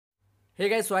Hey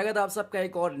guys, स्वागत है आप सबका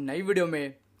एक और नई वीडियो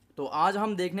में। तो आज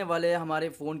हम देखने वाले हैं हमारे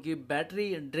फ़ोन की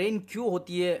बैटरी ड्रेन क्यों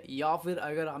होती है, या फिर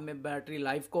अगर हमें बैटरी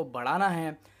लाइफ को बढ़ाना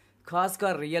है,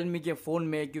 खासकर रियलमी के फ़ोन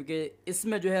में, क्योंकि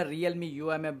इसमें जो है रियलमी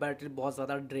यूआई में बैटरी बहुत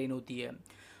ज़्यादा ड्रेन होती है।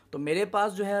 तो मेरे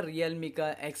पास जो है रियलमी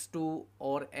का X2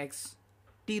 और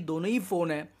XT दोनों ही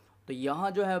फ़ोन है। तो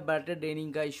यहाँ जो है बैटरी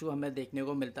ड्रेनिंग का इशू हमें देखने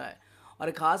को मिलता है,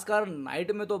 और ख़ासकर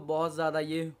नाइट में तो बहुत ज़्यादा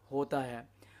ये होता है।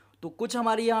 तो कुछ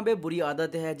हमारी यहाँ पे बुरी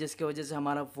आदत है जिसकी वजह से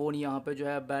हमारा फ़ोन यहाँ पे जो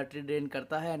है बैटरी ड्रेन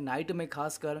करता है नाइट में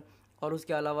खासकर। और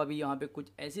उसके अलावा भी यहाँ पे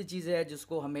कुछ ऐसी चीज़ें हैं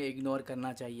जिसको हमें इग्नोर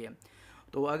करना चाहिए।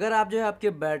 तो अगर आप जो है आपके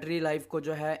बैटरी लाइफ को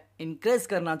जो है इंक्रीज़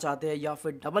करना चाहते हैं या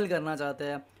फिर डबल करना चाहते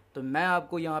हैं, तो मैं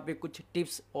आपको यहाँ पे कुछ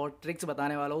टिप्स और ट्रिक्स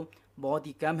बताने वाला हूँ। बहुत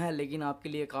ही कम है लेकिन आपके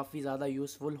लिए काफ़ी ज़्यादा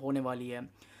यूज़फुल होने वाली है।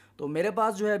 तो मेरे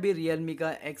पास जो है अभी रियलमी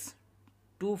का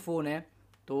X2 फ़ोन है।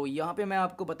 तो यहाँ पे मैं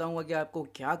आपको बताऊँगा कि आपको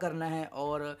क्या करना है।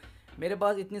 और मेरे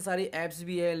पास इतनी सारी ऐप्स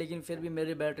भी है लेकिन फिर भी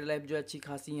मेरी बैटरी लाइफ जो है अच्छी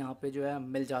खासी यहाँ पे जो है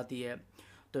मिल जाती है।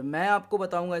 तो मैं आपको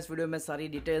बताऊंगा इस वीडियो में सारी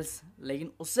डिटेल्स,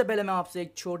 लेकिन उससे पहले मैं आपसे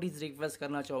एक छोटी सी रिक्वेस्ट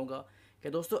करना चाहूँगा कि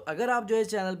दोस्तों, अगर आप जो है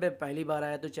चैनल पे पहली बार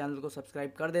आए तो चैनल को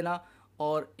सब्सक्राइब कर देना,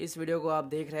 और इस वीडियो को आप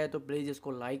देख रहे हैं तो प्लीज़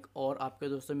इसको लाइक और आपके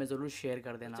दोस्तों में ज़रूर शेयर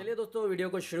कर देना। चलिए दोस्तों, वीडियो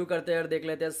को शुरू करते हैं और देख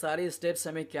लेते हैं सारी स्टेप्स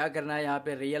हमें क्या करना है यहाँ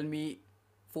पे रियलमी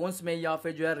फ़ोन्स में या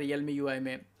फिर जो है रियलमी यूआई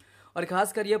में। और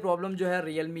ख़ासकर ये प्रॉब्लम जो है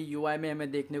रियलमी यूआई में हमें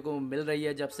देखने को मिल रही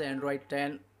है जब से एंड्रॉयड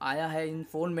 10 आया है इन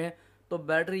फ़ोन में। तो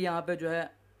बैटरी यहाँ पे जो है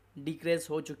डिक्रीज़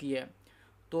हो चुकी है।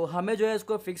 तो हमें जो है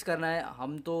इसको फिक्स करना है।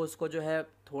 हम तो उसको जो है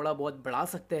थोड़ा बहुत बढ़ा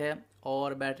सकते हैं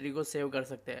और बैटरी को सेव कर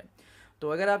सकते हैं। तो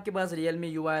अगर आपके पास रियलमी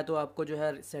यूआई है तो आपको जो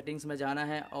है सेटिंग्स में जाना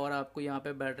है और आपको यहाँ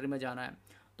पे बैटरी में जाना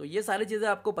है। तो ये सारी चीज़ें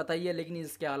आपको पता ही है, लेकिन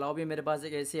इसके अलावा भी मेरे पास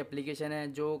एक ऐसी एप्लीकेशन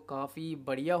है जो काफ़ी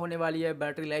बढ़िया होने वाली है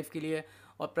बैटरी लाइफ के लिए,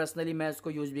 और पर्सनली मैं इसको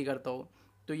यूज़ भी करता हूँ।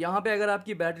 तो यहाँ पे अगर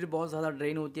आपकी बैटरी बहुत ज़्यादा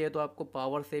ड्रेन होती है तो आपको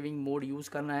पावर सेविंग मोड यूज़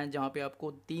करना है, जहाँ पे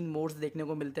आपको 3 मोड्स देखने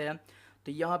को मिलते हैं।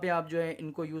 तो यहाँ पे आप जो है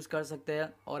इनको यूज़ कर सकते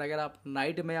हैं। और अगर आप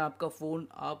नाइट में आपका फ़ोन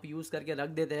आप यूज़ करके रख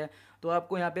देते हैं तो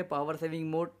आपको यहाँ पे पावर सेविंग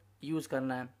मोड यूज़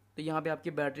करना है। तो यहाँ पे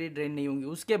आपकी बैटरी ड्रेन नहीं होंगी।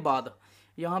 उसके बाद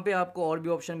यहाँ पे आपको और भी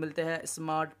ऑप्शन मिलते हैं,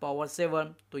 स्मार्ट पावर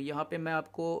सेवर। तो यहाँ पे मैं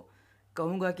आपको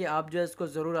कहूँगा कि आप जो है इसको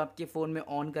ज़रूर आपके फ़ोन में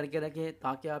ऑन करके रखें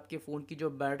ताकि आपके फ़ोन की जो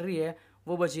बैटरी है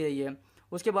वो बची रही है।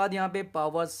 उसके बाद यहाँ पे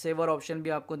पावर सेवर ऑप्शन भी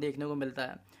आपको देखने को मिलता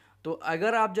है। तो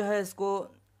अगर आप जो है इसको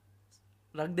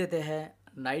रख देते हैं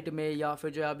नाइट में या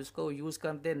फिर जो आप इसको यूज़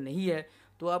करते नहीं है,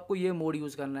 तो आपको ये मोड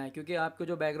यूज़ करना है, क्योंकि आपके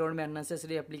जो बैकग्राउंड में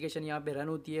अननेसेसरी एप्लीकेशन यहाँ पे रन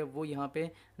होती है वो यहाँ पे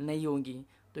नहीं होंगी।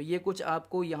 तो ये कुछ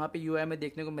आपको यहाँ पे यूआई में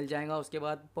देखने को मिल जाएगा। उसके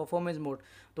बाद परफॉर्मेंस मोड,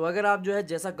 तो अगर आप जो है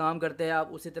जैसा काम करते हैं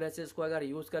आप उसी तरह से इसको अगर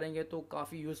यूज़ करेंगे तो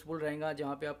काफ़ी यूज़फुल रहेगा,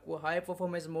 जहाँ पे आपको हाई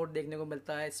परफॉर्मेंस मोड देखने को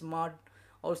मिलता है, स्मार्ट,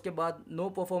 और उसके बाद नो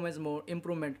परफॉर्मेंस मोड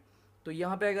इम्प्रूवमेंट। तो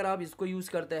यहाँ पे अगर आप इसको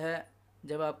यूज़ करते हैं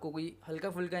जब आपको कोई हल्का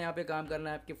फुल्का यहाँ पे काम करना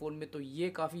है आपके फ़ोन में, तो ये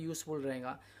काफ़ी यूज़फुल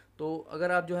रहेगा। तो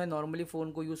अगर आप जो है नॉर्मली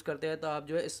फ़ोन को यूज़ करते हैं तो आप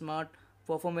जो है स्मार्ट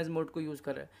परफॉर्मेंस मोड को यूज़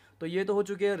करें। तो ये तो हो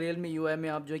चुके हैं रियलमी यूआई में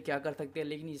आप जो है क्या कर सकते हैं,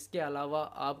 लेकिन इसके अलावा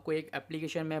आपको एक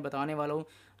एप्लीकेशन मैं बताने वाला हूँ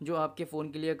जो आपके फ़ोन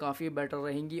के लिए काफ़ी बेटर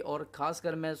रहेंगी, और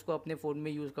ख़ासकर मैं इसको अपने फ़ोन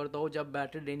में यूज़ करता हूँ जब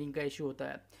बैटरी ड्रेनिंग का इशू होता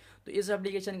है। तो इस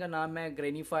एप्लीकेशन का नाम है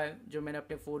ग्रेनीफाई, जो मैंने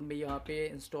अपने फ़ोन में यहाँ पे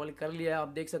इंस्टॉल कर लिया है, आप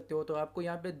देख सकते हो। तो आपको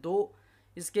यहाँ पे दो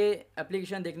इसके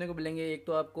एप्लीकेशन देखने को मिलेंगे। एक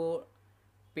तो आपको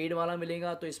पेड वाला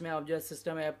मिलेगा, तो इसमें आप जो है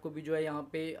सिस्टम ऐप को भी जो है यहाँ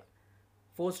पे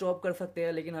फोर्स स्टॉप कर सकते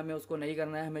हैं, लेकिन हमें उसको नहीं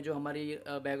करना है। हमें जो हमारी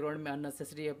बैकग्राउंड में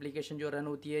अननेसेसरी एप्लीकेशन जो रन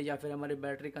होती है या फिर हमारी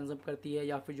बैटरी कंज्यूम करती है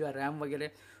या फिर जो है रैम वगैरह,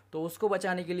 तो उसको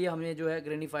बचाने के लिए हमें जो है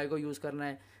ग्रेनीफाई को यूज़ करना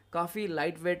है। काफ़ी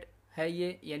लाइट वेट है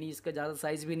ये, यानी इसका ज़्यादा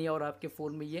साइज़ भी नहीं है और आपके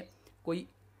फ़ोन में ये कोई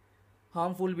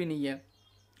हार्मफुल भी नहीं है।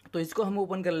 तो इसको हम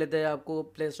ओपन कर लेते हैं। आपको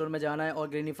प्ले स्टोर में जाना है और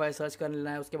ग्रेनीफाई सर्च कर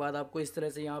लेना है। उसके बाद आपको इस तरह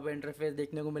से यहाँ पे इंटरफेस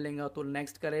देखने को मिलेगा, तो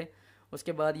नेक्स्ट करें।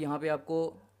 उसके बाद यहाँ पे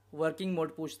आपको वर्किंग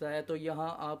मोड पूछता है, तो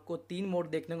यहाँ आपको 3 मोड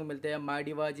देखने को मिलते हैं, my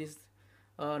device is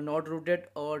not rooted.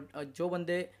 और जो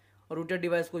बंदे रूटेड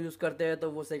डिवाइस को यूज़ करते हैं तो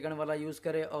वो सेकंड वाला यूज़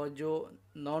करे, और जो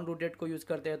नॉन रूटेड को यूज़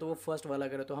करते हैं तो वो फर्स्ट वाला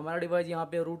करे। तो हमारा डिवाइस यहाँ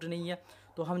पे रूट नहीं है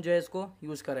तो हम जो है इसको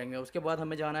यूज़ करेंगे। उसके बाद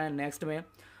हमें जाना है नेक्स्ट में,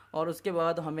 और उसके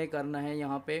बाद हमें करना है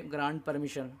यहाँ पे ग्रांट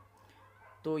परमिशन।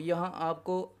 तो यहाँ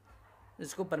आपको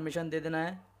इसको परमिशन दे देना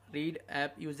है रीड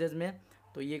ऐप यूजेज में।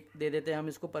 तो ये दे देते हैं हम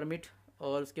इसको परमिट,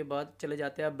 और उसके बाद चले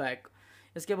जाते हैं बैक।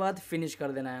 इसके बाद फिनिश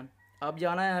कर देना है। अब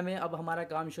जाना है हमें, अब हमारा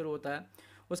काम शुरू होता है।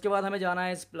 उसके बाद हमें जाना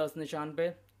है इस प्लस निशान पे।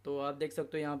 तो आप देख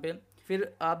सकते हो यहाँ पे,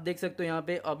 फिर आप देख सकते हो यहाँ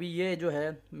पे अभी ये जो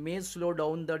है मे slow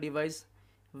down the device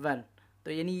one.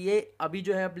 तो यानी ये अभी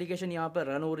जो है एप्लीकेशन यहाँ पर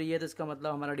रन हो रही है, तो इसका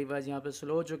मतलब हमारा डिवाइस यहाँ पे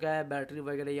स्लो हो चुका है, बैटरी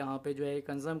वगैरह यहाँ पे जो है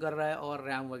कंज्यूम कर रहा है और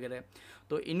रैम वगैरह।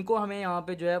 तो इनको हमें यहाँ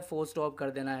पे जो है फोर्स स्टॉप कर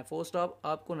देना है। फोर्स स्टॉप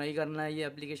आपको नहीं करना है, ये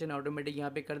एप्लीकेशन ऑटोमेटिक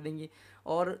यहाँ पे कर देंगी।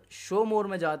 और शो मोड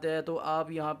में जाते हैं तो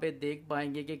आप यहाँ पे देख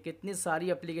पाएंगे कि कितनी सारी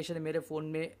एप्लीकेशन मेरे फ़ोन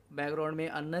में बैकग्राउंड में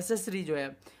अननेसेसरी जो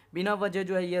है बिना वजह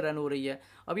जो है ये रन हो रही है।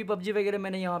 अभी पबजी वगैरह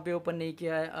मैंने यहाँ पे ओपन नहीं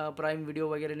किया है, प्राइम वीडियो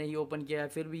वगैरह नहीं ओपन किया है,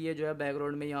 फिर भी ये जो है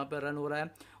बैकग्राउंड में यहाँ पे रन हो रहा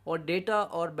है और डेटा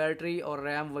और बैटरी और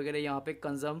रैम वगैरह यहाँ पे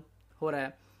कंज्यूम हो रहा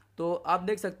है। तो आप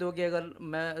देख सकते हो कि अगर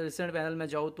मैं रिसेंट पैनल में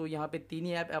जाऊँ तो यहाँ पे 3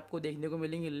 ही ऐप आपको देखने को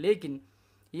मिलेंगी, लेकिन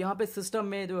यहाँ पे सिस्टम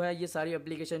में जो है ये सारी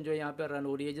एप्लीकेशन जो है यहाँ पे रन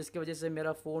हो रही है, जिसकी वजह से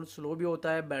मेरा फ़ोन स्लो भी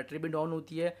होता है, बैटरी भी डाउन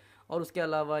होती है और उसके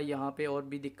अलावा यहाँ पे और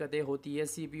भी दिक्कतें होती है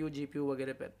CPU GPU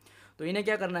वगैरह पे। तो इन्हें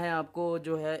क्या करना है, आपको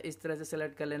जो है इस तरह से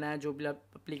सेलेक्ट कर लेना है जो भी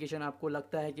एप्लीकेशन आपको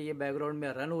लगता है कि ये बैकग्राउंड में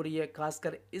रन हो रही है,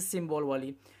 खासकर इस सिंबल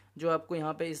वाली जो आपको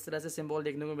यहाँ पे इस तरह से सिंबल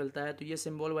देखने को मिलता है। तो ये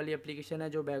सिंबल वाली एप्लीकेशन है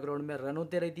जो बैकग्राउंड में रन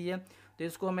होते रहती है, तो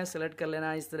इसको हमें सेलेक्ट कर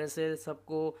लेना है इस तरह से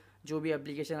सबको, जो भी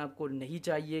एप्लीकेशन आपको नहीं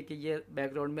चाहिए कि ये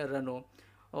बैकग्राउंड में रन हो।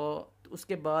 और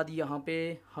उसके बाद यहाँ पे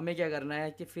हमें क्या करना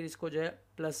है कि फिर इसको जो है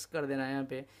प्लस कर देना है यहाँ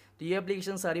पे, तो ये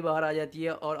एप्लीकेशन सारी बाहर आ जाती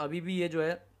है और अभी भी ये जो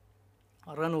है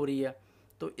रन हो रही है।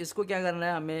 तो इसको क्या करना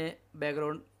है हमें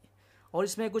बैकग्राउंड, और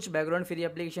इसमें कुछ बैकग्राउंड फ्री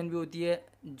एप्लीकेशन भी होती है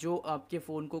जो आपके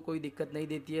फ़ोन को कोई दिक्कत नहीं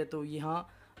देती है। तो यहाँ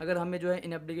अगर हमें जो है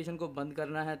इन एप्लीकेशन को बंद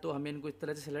करना है तो हमें इनको इस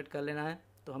तरह से सेलेक्ट कर लेना है।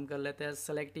 तो हम कर लेते हैं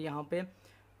सेलेक्ट यहाँ पे।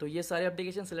 तो ये सारे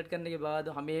एप्लीकेशन सेलेक्ट करने के बाद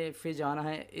हमें फिर जाना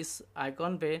है इस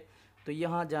आइकॉन पे। तो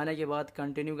यहाँ जाने के बाद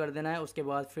कंटिन्यू कर देना है। उसके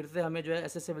बाद फिर से हमें जो है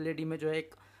एक्सेसिबिलिटी में जो है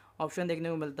एक ऑप्शन देखने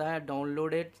को मिलता है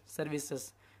डाउनलोडेड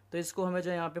सर्विसेज, तो इसको हमें जो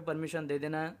है यहाँ पे परमिशन दे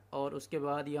देना है। और उसके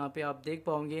बाद यहाँ पे आप देख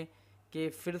पाओगे कि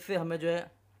फिर से हमें जो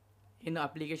है इन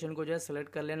एप्लीकेशन को जो है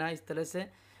सेलेक्ट कर लेना है इस तरह से।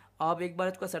 आप एक बार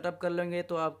इसको सेटअप कर लेंगे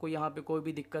तो आपको यहाँ पे कोई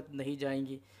भी दिक्कत नहीं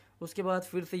जाएंगी। उसके बाद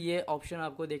फिर से ये ऑप्शन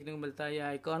आपको देखने को मिलता है, ये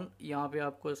आइकॉन, यहाँ पे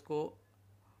आपको इसको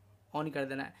ऑन कर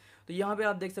देना है। तो यहाँ पे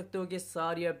आप देख सकते हो कि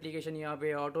सारी एप्लीकेशन यहाँ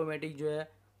पे ऑटोमेटिक जो है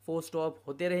फोर्स स्टॉप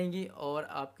होते रहेंगी और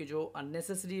आपकी जो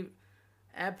अननेसेसरी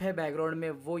ऐप है बैकग्राउंड में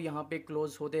वो यहाँ पे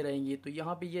क्लोज होते रहेंगी। तो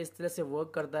यहाँ पे ये इस तरह से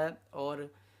वर्क करता है और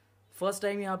फर्स्ट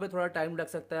टाइम यहाँ पे थोड़ा टाइम लग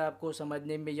सकता है आपको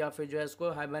समझने में या फिर जो है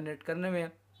इसको हाइबरनेट करने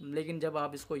में, लेकिन जब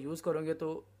आप इसको यूज़ करोगे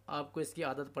तो आपको इसकी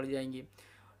आदत पड़ जाएंगी।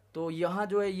 तो यहाँ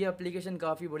जो है ये एप्लीकेशन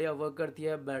काफ़ी बढ़िया वर्क करती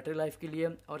है बैटरी लाइफ के लिए,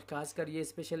 और ख़ासकर ये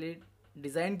स्पेशली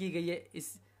डिज़ाइन की गई है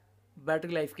इस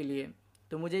बैटरी लाइफ के लिए।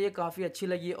 तो मुझे ये काफ़ी अच्छी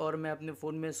लगी और मैं अपने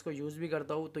फ़ोन में इसको यूज़ भी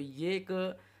करता हूँ। तो ये एक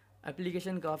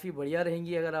एप्लीकेशन काफ़ी बढ़िया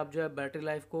रहेंगी अगर आप जो है बैटरी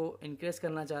लाइफ को इंक्रीज़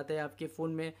करना चाहते हैं आपके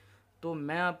फ़ोन में। तो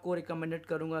मैं आपको रिकमेंडेड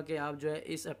करूँगा कि आप जो है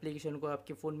इस एप्लीकेशन को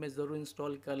आपके फ़ोन में ज़रूर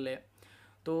इंस्टॉल कर लें।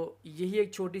 तो यही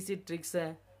एक छोटी सी ट्रिक्स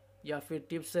है या फिर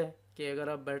टिप्स है कि अगर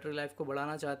आप बैटरी लाइफ को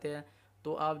बढ़ाना चाहते हैं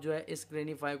तो आप जो है इस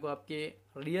ग्रेनीफाई को आपके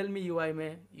Realme UI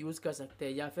में यूज़ कर सकते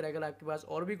हैं, या फिर अगर आपके पास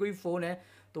और भी कोई फ़ोन है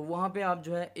तो वहाँ पे आप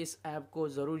जो है इस ऐप को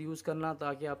ज़रूर यूज़ करना,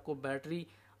 ताकि आपको बैटरी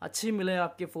अच्छी मिले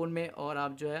आपके फ़ोन में और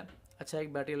आप जो है अच्छा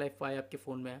एक बैटरी लाइफ पाए आपके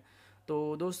फ़ोन में।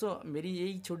 तो दोस्तों मेरी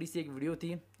यही छोटी सी एक वीडियो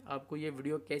थी। आपको ये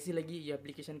वीडियो कैसी लगी, ये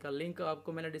एप्लीकेशन का लिंक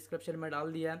आपको मैंने डिस्क्रिप्शन में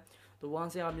डाल दिया है, तो वहाँ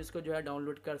से आप इसको जो है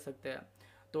डाउनलोड कर सकते हैं।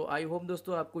 तो आई होप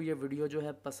दोस्तों आपको ये वीडियो जो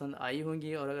है पसंद आई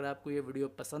होंगी, और अगर आपको ये वीडियो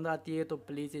पसंद आती है तो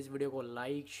प्लीज़ इस वीडियो को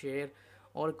लाइक, शेयर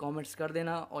और कमेंट्स कर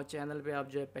देना। और चैनल पे आप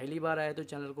जो है पहली बार आए तो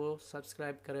चैनल को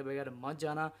सब्सक्राइब करे बगैर मत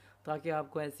जाना, ताकि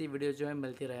आपको ऐसी वीडियो जो है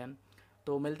मिलती रहे।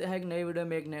 तो मिलते हैं एक नई वीडियो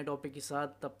में एक नए टॉपिक के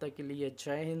साथ, तब तक के लिए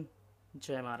जय हिंद,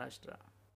 जय महाराष्ट्र।